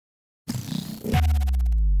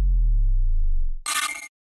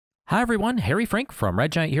Hi everyone, Harry Frank from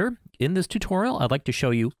Red Giant here. In this tutorial, I'd like to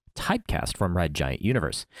show you Typecast from Red Giant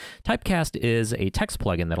Universe. Typecast is a text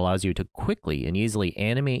plugin that allows you to quickly and easily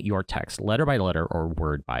animate your text letter by letter or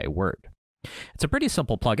word by word. It's a pretty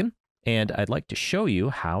simple plugin, and I'd like to show you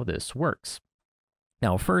how this works.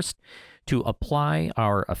 Now first, to apply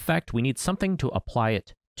our effect, we need something to apply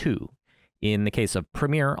it to. In the case of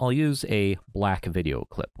Premiere, I'll use a black video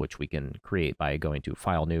clip, which we can create by going to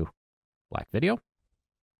File, New, Black Video.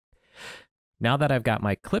 Now that I've got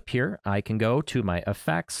my clip here, I can go to my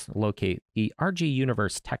effects, locate the RG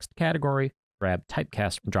Universe text category, grab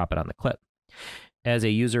Typecast, and drop it on the clip. As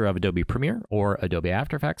a user of Adobe Premiere or Adobe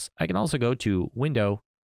After Effects, I can also go to Window,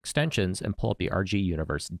 Extensions, and pull up the RG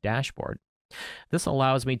Universe dashboard. This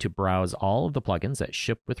allows me to browse all of the plugins that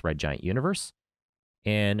ship with Red Giant Universe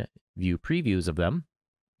and view previews of them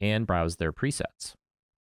and browse their presets.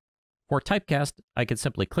 For Typecast, I could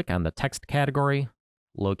simply click on the text category,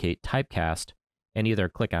 locate Typecast, and either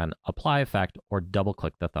click on Apply Effect or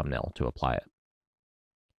double-click the thumbnail to apply it.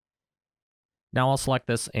 Now I'll select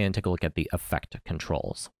this and take a look at the effect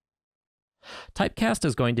controls. Typecast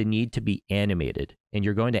is going to need to be animated, and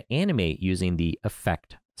you're going to animate using the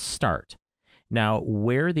effect start. Now,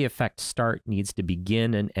 where the effect start needs to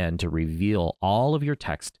begin and end to reveal all of your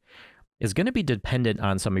text is going to be dependent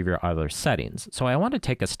on some of your other settings. So I want to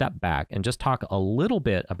take a step back and just talk a little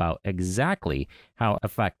bit about exactly how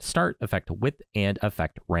effect start, effect width, and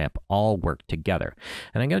effect ramp all work together.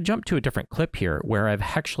 And I'm going to jump to a different clip here where I've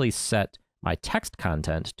actually set my text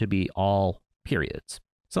content to be all periods.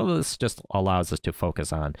 So this just allows us to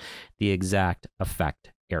focus on the exact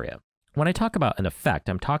effect area. When I talk about an effect,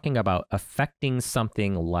 I'm talking about affecting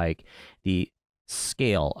something like the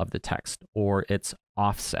scale of the text or its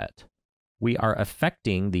offset. We are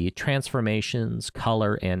affecting the transformations,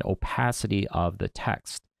 color, and opacity of the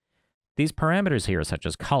text. These parameters here, such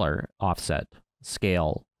as color, offset,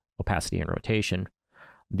 scale, opacity, and rotation,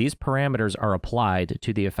 these parameters are applied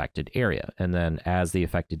to the affected area. And then as the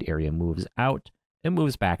affected area moves out, it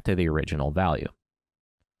moves back to the original value.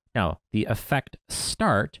 Now, the effect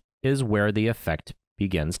start is where the effect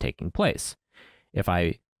begins taking place. If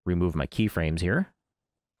I remove my keyframes here,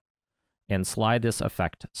 and slide this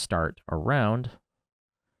effect start around,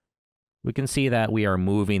 we can see that we are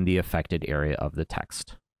moving the affected area of the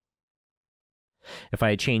text. If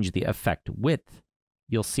I change the effect width,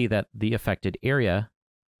 you'll see that the affected area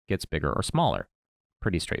gets bigger or smaller.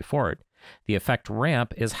 Pretty straightforward. The effect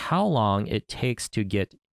ramp is how long it takes to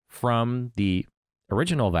get from the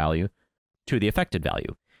original value to the affected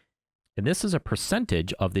value. And this is a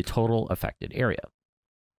percentage of the total affected area.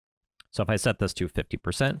 So if I set this to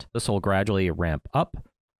 50%, this will gradually ramp up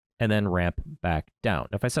and then ramp back down.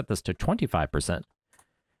 If I set this to 25%,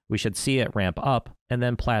 we should see it ramp up and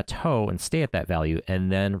then plateau and stay at that value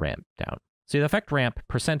and then ramp down. So the effect ramp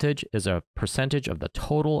percentage is a percentage of the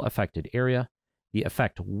total affected area. The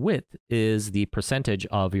effect width is the percentage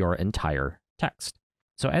of your entire text.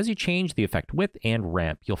 So as you change the effect width and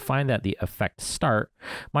ramp, you'll find that the effect start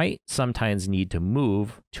might sometimes need to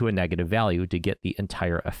move to a negative value to get the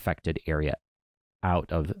entire affected area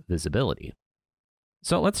out of visibility.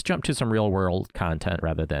 So let's jump to some real world content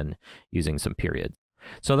rather than using some periods.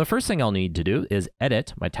 So the first thing I'll need to do is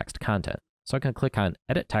edit my text content. So I can click on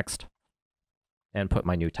Edit Text and put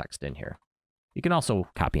my new text in here. You can also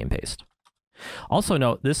copy and paste. Also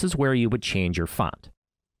note, this is where you would change your font.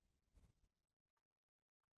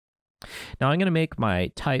 Now I'm going to make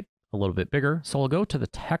my type a little bit bigger, so I'll go to the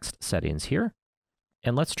text settings here,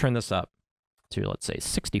 and let's turn this up to, let's say,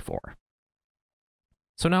 64.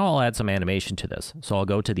 So now I'll add some animation to this. So I'll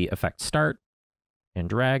go to the effect start and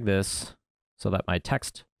drag this so that my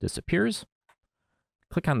text disappears.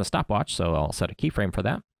 Click on the stopwatch, so I'll set a keyframe for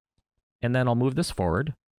that, and then I'll move this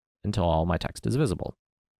forward until all my text is visible.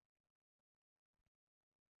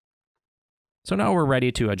 So now we're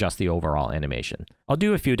ready to adjust the overall animation. I'll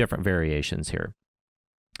do a few different variations here.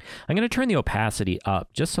 I'm going to turn the opacity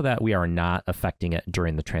up just so that we are not affecting it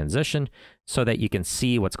during the transition so that you can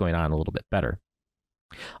see what's going on a little bit better.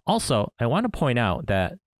 Also, I want to point out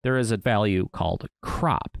that there is a value called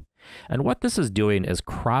crop. And what this is doing is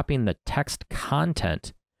cropping the text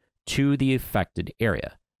content to the affected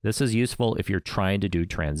area. This is useful if you're trying to do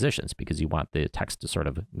transitions because you want the text to sort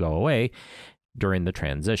of go away during the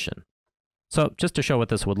transition. So just to show what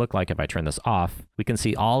this would look like if I turn this off, we can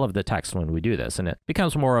see all of the text when we do this, and it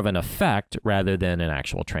becomes more of an effect rather than an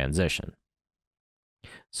actual transition.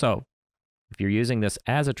 So if you're using this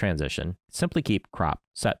as a transition, simply keep crop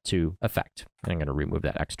set to effect. And I'm going to remove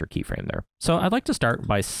that extra keyframe there. So I'd like to start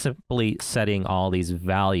by simply setting all these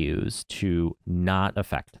values to not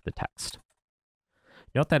affect the text.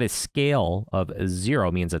 Note that a scale of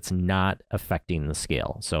 0 means it's not affecting the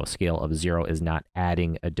scale. So a scale of 0 is not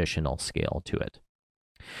adding additional scale to it.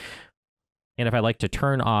 And if I like to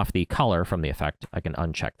turn off the color from the effect, I can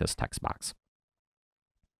uncheck this text box.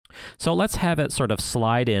 So let's have it sort of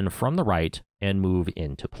slide in from the right and move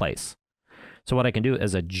into place. So what I can do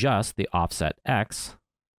is adjust the offset X.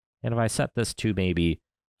 And if I set this to maybe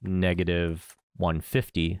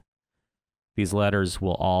 -150, these letters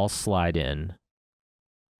will all slide in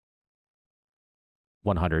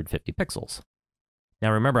 150 pixels.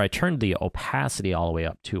 Now remember, I turned the opacity all the way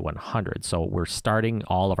up to 100. So we're starting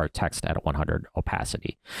all of our text at 100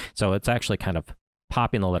 opacity. So it's actually kind of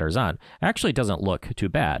popping the letters on. Actually, it doesn't look too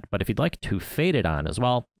bad. But if you'd like to fade it on as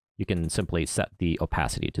well, you can simply set the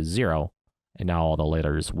opacity to 0. And now all the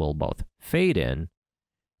letters will both fade in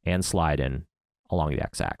and slide in along the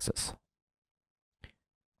x-axis.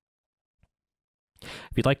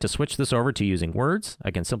 If you'd like to switch this over to using words,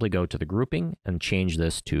 I can simply go to the grouping and change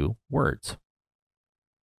this to words.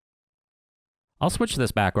 I'll switch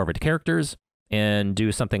this back over to characters and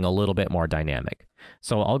do something a little bit more dynamic.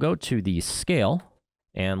 So I'll go to the scale,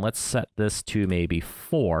 and let's set this to maybe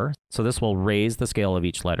 4. So this will raise the scale of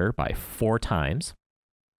each letter by 4 times,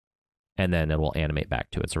 and then it will animate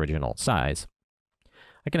back to its original size.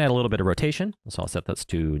 I can add a little bit of rotation, so I'll set this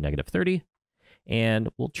to -30, and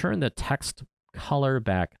we'll turn the text color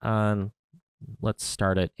back on. Let's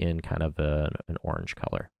start it in kind of an orange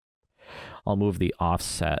color. I'll move the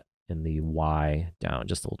offset in the Y down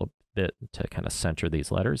just a little bit to kind of center these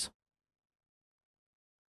letters.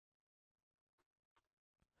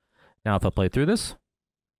 Now if I play through this,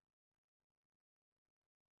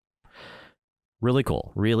 really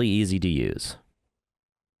cool, really easy to use.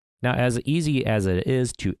 Now, as easy as it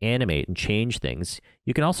is to animate and change things,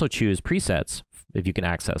 you can also choose presets if you can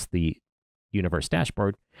access the Universe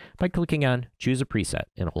dashboard by clicking on Choose a Preset,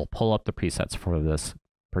 and it will pull up the presets for this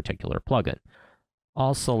particular plugin.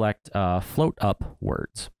 I'll select Float Up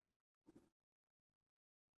Words.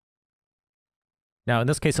 Now, in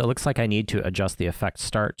this case, it looks like I need to adjust the effect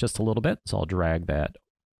start just a little bit, so I'll drag that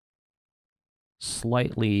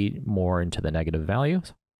slightly more into the negative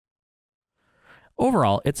values.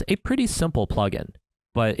 Overall, it's a pretty simple plugin,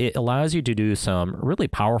 but it allows you to do some really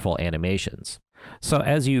powerful animations. So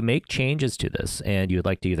as you make changes to this and you'd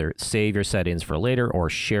like to either save your settings for later or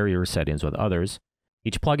share your settings with others,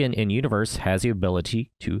 each plugin in Universe has the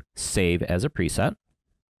ability to save as a preset,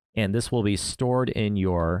 and this will be stored in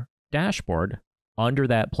your dashboard under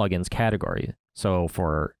that plugin's category. So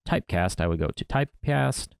for Typecast, I would go to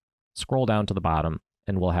Typecast, scroll down to the bottom,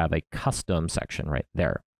 and we'll have a custom section right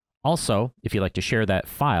there. Also, if you'd like to share that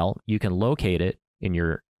file, you can locate it in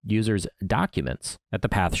your user's documents at the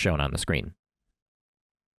path shown on the screen.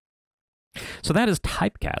 So that is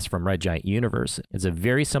Typecast from Red Giant Universe. It's a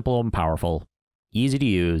very simple and powerful, easy to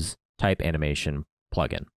use type animation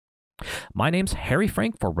plugin. My name's Harry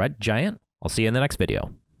Frank for Red Giant. I'll see you in the next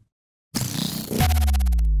video.